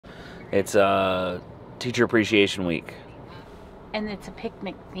It's Teacher Appreciation Week. And it's a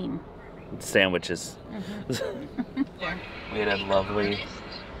picnic theme. Sandwiches. We had a lovely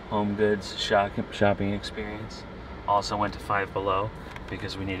home goods shopping experience. Also went to Five Below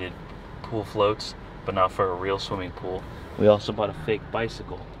because we needed pool floats, but not for a real swimming pool. We also bought a fake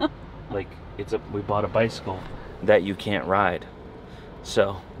bicycle. Like we bought a bicycle that you can't ride.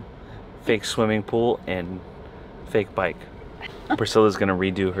 So, fake swimming pool and fake bike. Priscilla's gonna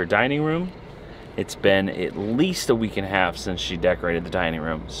redo her dining room. It's been at least a week and a half since she decorated the dining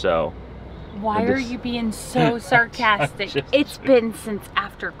room, so. Why are you being so sarcastic? It's been since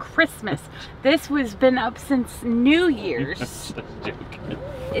after Christmas. This was been up since New Year's.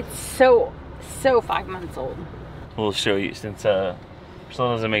 It's so 5 months old. We'll show you, since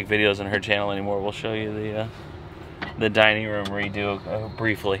Priscilla doesn't make videos on her channel anymore, we'll show you the dining room redo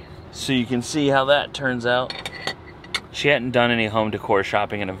briefly. So you can see how that turns out. She hadn't done any home decor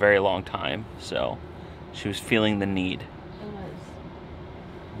shopping in a very long time, so she was feeling the need.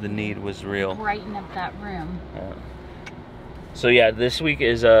 The need was real. Brighten up that room. So yeah, this week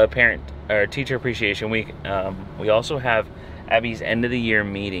is Teacher Appreciation Week. We also have Abby's end of the year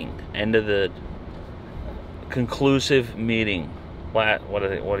meeting, end of the conclusive meeting. What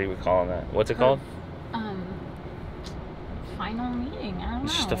are we calling that? What's it called? Final meeting. I don't know.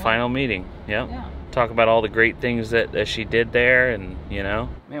 It's just a final meeting. Yep. Yeah. Talk about all the great things that she did there, and you know.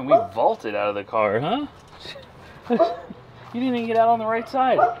 Man, we vaulted out of the car, huh? You didn't even get out on the right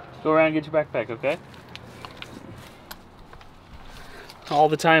side. Go around and get your backpack, okay? All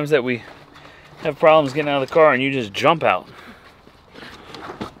the times that we have problems getting out of the car and you just jump out.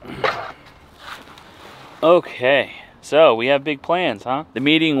 Okay, so we have big plans, huh? The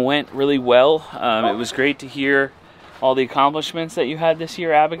meeting went really well. It was great to hear all the accomplishments that you had this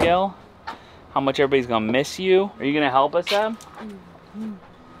year, Abigail. How much everybody's gonna miss you. Are you gonna help us, Ab?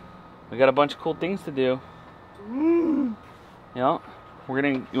 We got a bunch of cool things to do. Yeah, you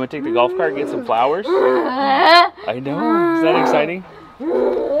want to take the golf cart and get some flowers? I know, is that exciting?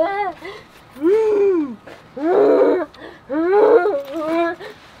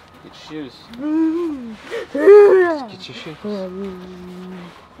 Get shoes. Get your shoes.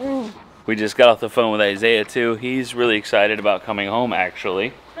 We just got off the phone with Isaiah too. He's really excited about coming home,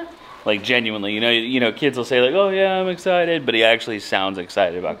 actually. Like genuinely, you know, kids will say like, "Oh yeah, I'm excited," but he actually sounds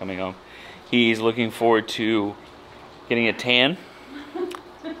excited about coming home. He's looking forward to getting a tan,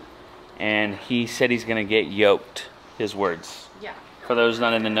 and he said he's gonna get yoked. His words. Yeah. For those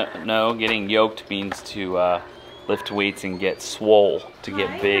not in the know, getting yoked means to lift weights and get swole, to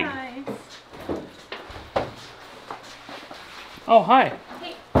get big. Guys. Oh, hi.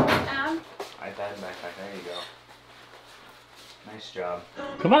 Hey, iPad backpack. There you go. Nice job.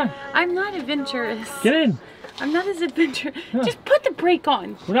 Come on. I'm not adventurous. Get in. I'm not as adventurous. Huh. Just put the brake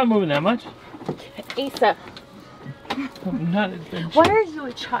on. We're not moving that much. Asa. I'm not adventurous. Why are you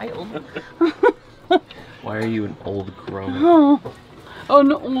a child? Why are you an old grown-up? Oh,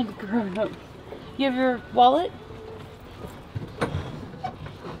 an old grown-up. You have your wallet?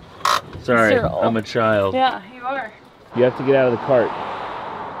 Sorry, I'm a child. Yeah, you are. You have to get out of the cart.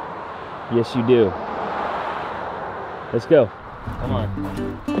 Yes, you do. Let's go. Come on.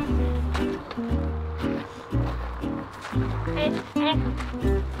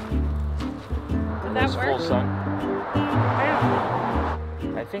 Does that work? Full sun. Yeah.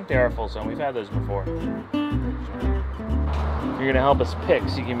 I think they are full sun. We've had those before. You're gonna help us pick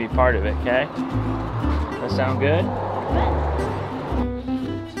so you can be part of it, okay? That sound good?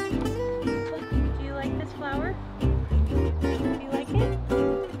 Do you like this flower? Do you like it?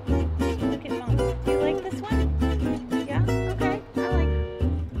 Look at Mom. Do you like this one? Yeah? Okay. I like it.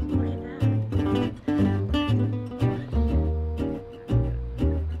 Look at that.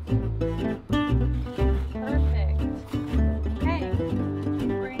 Perfect. Okay.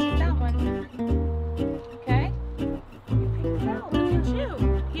 We're gonna get that one. Okay? You picked it out. Look at you.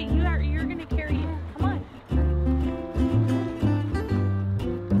 You're gonna carry it. Come on.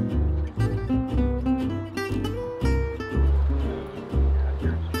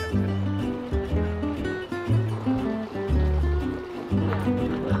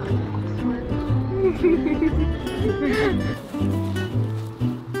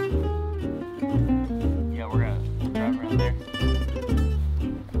 Yeah, we're gonna drive around there.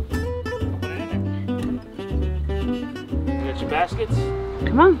 Put it in there. You got your baskets?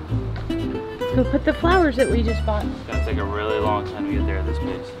 Come on. Go put the flowers that we just bought. It's gonna take a really long time to get there at this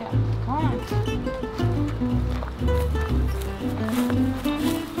pace. Yeah, come on.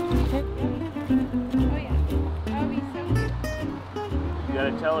 Oh yeah. That'll be so cute. You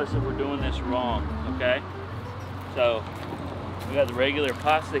gotta tell us if we're doing this wrong, okay? So, We got the regular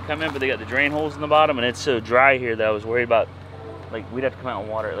pots that come in, but they got the drain holes in the bottom, and it's so dry here that I was worried about, like, we'd have to come out and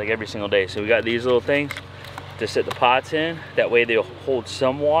water it like every single day. So we got these little things to set the pots in. That way they'll hold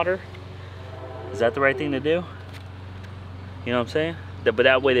some water. Is that the right thing to do? You know what I'm saying? But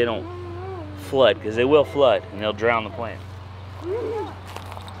that way they don't flood, because they will flood and they'll drown the plant.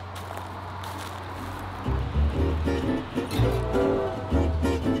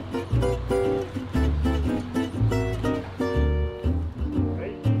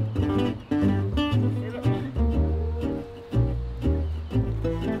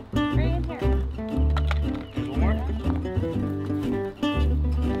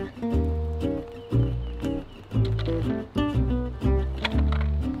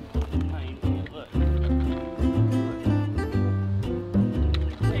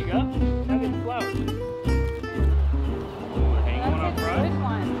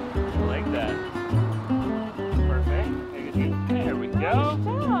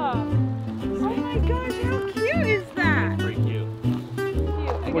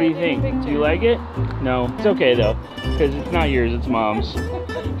 What do you think? Do you like it? No, it's okay though, because it's not yours, it's Mom's. Oh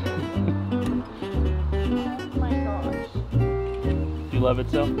my gosh. Do you love it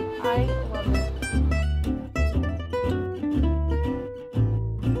so? I love it.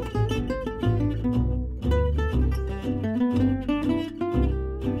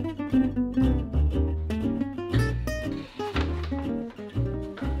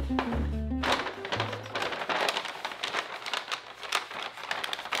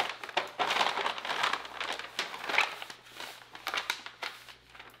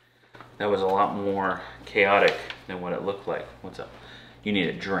 That was a lot more chaotic than what it looked like. What's up? You need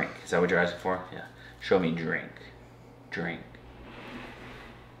a drink. Is that what you're asking for? Yeah. Show me drink. Drink.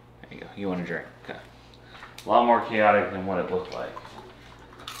 There you go. You want a drink. Okay. A lot more chaotic than what it looked like.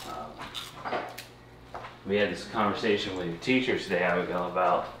 We had this conversation with your teacher today, Abigail,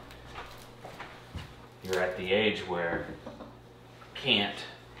 about you're at the age where can't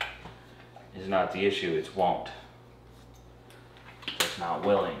is not the issue, it's won't. It's not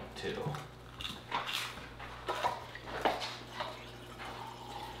willing to.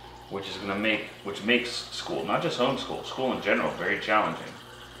 Which makes school, not just homeschool, school in general, very challenging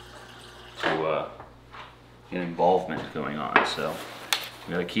to get involvement going on. So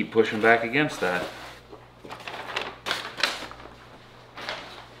we gotta keep pushing back against that.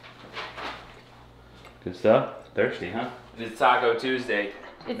 Good stuff. Thirsty, huh? It's Taco Tuesday.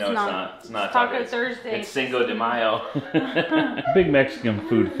 No, it's not. It's Taco Thursday. It's Cinco de Mayo. Big Mexican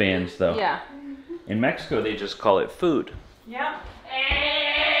food fans, though. Yeah. In Mexico, they just call it food. Yeah.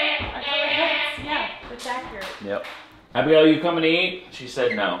 Yeah, that's accurate. Yep. Abigail, you coming to eat? She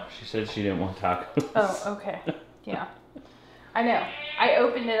said no. She said she didn't want tacos. Oh, okay. Yeah. I know. I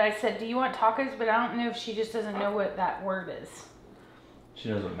opened it. I said, do you want tacos? But I don't know if she just doesn't know what that word is. She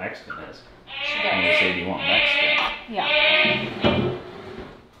knows what Mexican is. She And you does. say, do you want Mexican? Yeah.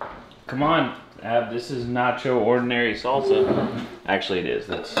 Come on, Ab, this is nacho ordinary salsa. Actually, it is.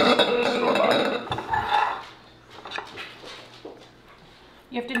 That's store-bought.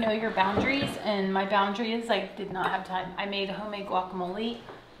 You have to know your boundaries, and my boundary is I did not have time. I made homemade guacamole,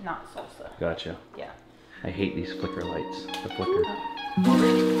 not salsa. Gotcha. Yeah. I hate these flicker lights. The flicker.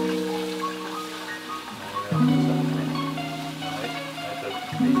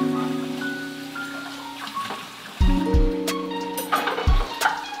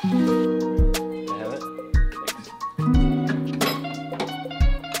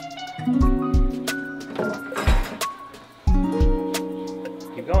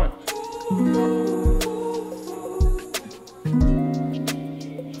 Keep going.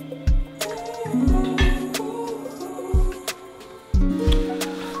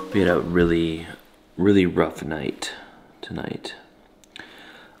 We had a really rough night tonight.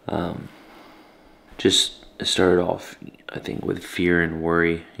 Just started off, I think, with fear and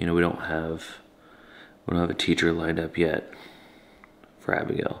worry. You know, we don't have a teacher lined up yet for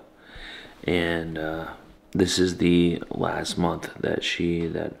Abigail, and this is the last month that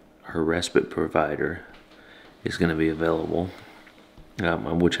her respite provider is going to be available.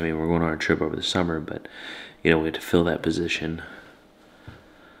 Which, I mean, we're going on a trip over the summer, but you know, we had to fill that position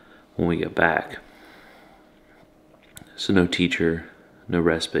when we get back. So no teacher, no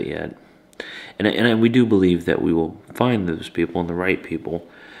respite yet. And we do believe that we will find those people and the right people.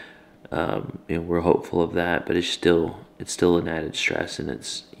 You know, we're hopeful of that, but it's still an added stress, and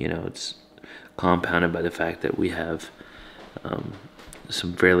it's compounded by the fact that we have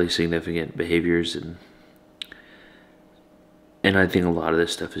some fairly significant behaviors, and I think a lot of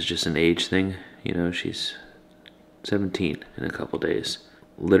this stuff is just an age thing. You know, she's 17 in a couple days.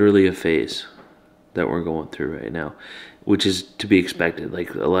 Literally a phase that we're going through right now. which is to be expected.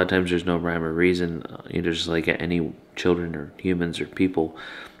 Like a lot of times there's no rhyme or reason. Just like any children or humans or people,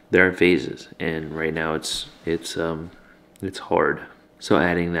 there are phases, and right now it's hard. So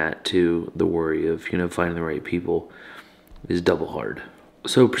adding that to the worry of finding the right people is double hard.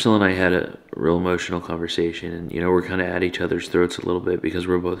 So Priscilla and I had a real emotional conversation, and we're kind of at each other's throats a little bit because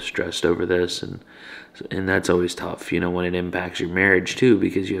we're both stressed over this, and that's always tough, when it impacts your marriage too,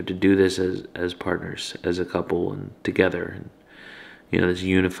 because you have to do this as partners, as a couple, and together, and this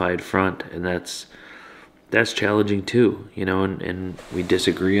unified front, and that's challenging too, and we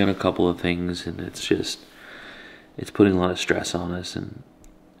disagree on a couple of things, and it's putting a lot of stress on us, and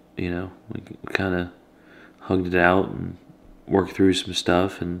we kind of hugged it out and work through some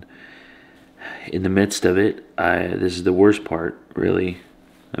stuff, and in the midst of it, this is the worst part, really.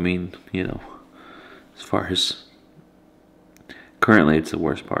 I mean, as far as currently, it's the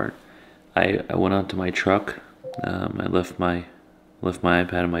worst part. I went out to my truck. I left my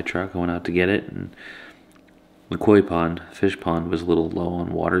iPad in my truck. I went out to get it, and the fish pond, was a little low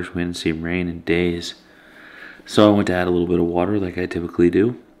on water. So we hadn't seen rain in days. So I went to add a little bit of water, like I typically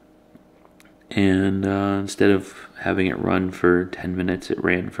do. And instead of having it run for 10 minutes, it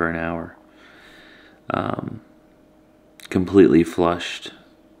ran for an hour. Completely flushed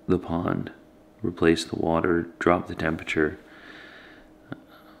the pond, replaced the water, dropped the temperature.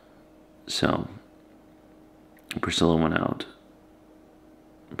 So Priscilla went out.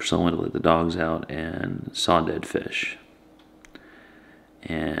 Priscilla went to let the dogs out and saw dead fish.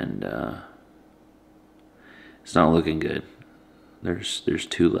 And it's not looking good. There's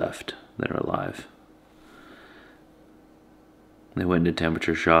 2 left that are alive. They went into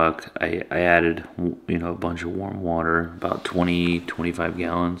temperature shock. I added, a bunch of warm water, about 20-25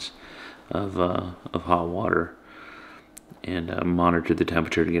 gallons of hot water, and monitored the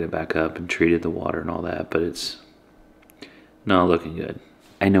temperature to get it back up, and treated the water and all that. But it's not looking good.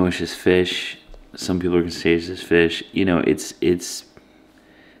 I know it's just fish. Some people are gonna say it's just fish. They're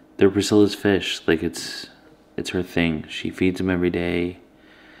Priscilla's fish. Like it's her thing. She feeds them every day.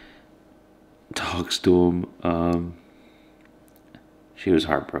 Talks to them. She was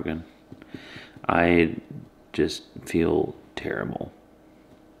heartbroken. I just feel terrible.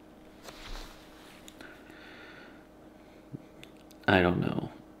 I don't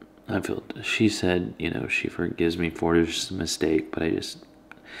know. She said, she forgives me for it. It was just a mistake, but I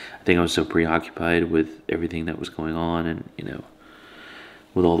think I was so preoccupied with everything that was going on, and,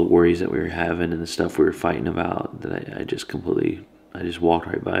 with all the worries that we were having and the stuff we were fighting about, that I just walked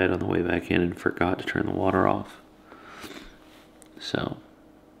right by it on the way back in and forgot to turn the water off. So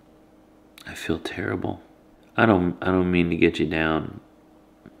I feel terrible. I don't mean to get you down,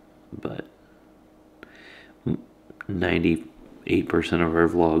 but 98% of our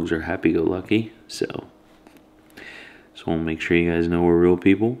vlogs are happy-go-lucky, so just want to make sure you guys know we're real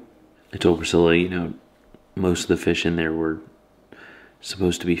people. I told Priscilla, most of the fish in there were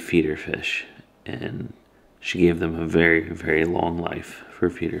supposed to be feeder fish, and she gave them a very, very long life for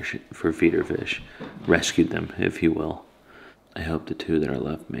feeder fish. Rescued them, if you will. I hope the 2 that are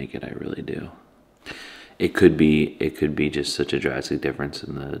left make it. I really do. It could be just such a drastic difference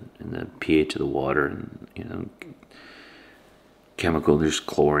in the pH of the water, and chemical. There's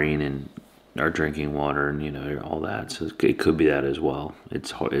chlorine in our drinking water, and all that. So it could be that as well.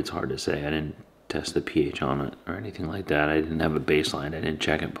 It's hard to say. I didn't test the pH on it or anything like that. I didn't have a baseline. I didn't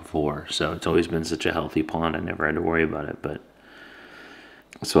check it before, so it's always been such a healthy pond. I never had to worry about it. But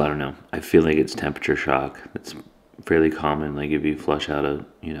so I don't know. I feel like it's temperature shock. It's fairly common. Like if you flush out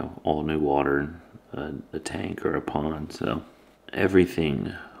all new water in a tank or a pond. So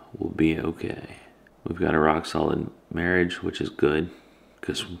everything will be okay. We've got a rock solid marriage, which is good,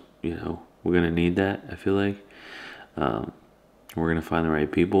 because we're gonna need that. I feel like we're gonna find the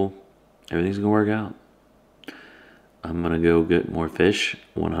right people. Everything's gonna work out. I'm gonna go get more fish,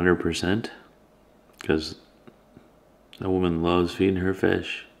 100%, because the woman loves feeding her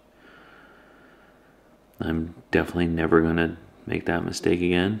fish. I'm definitely never gonna make that mistake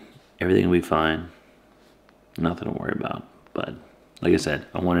again. Everything will be fine. Nothing to worry about. But like I said,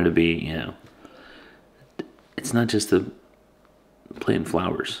 I wanted to be, it's not just the planting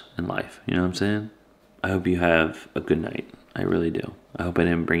flowers in life. You know what I'm saying? I hope you have a good night. I really do. I hope I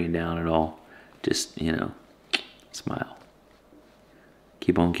didn't bring you down at all. Just, smile.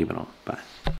 Keep on keeping on. Bye.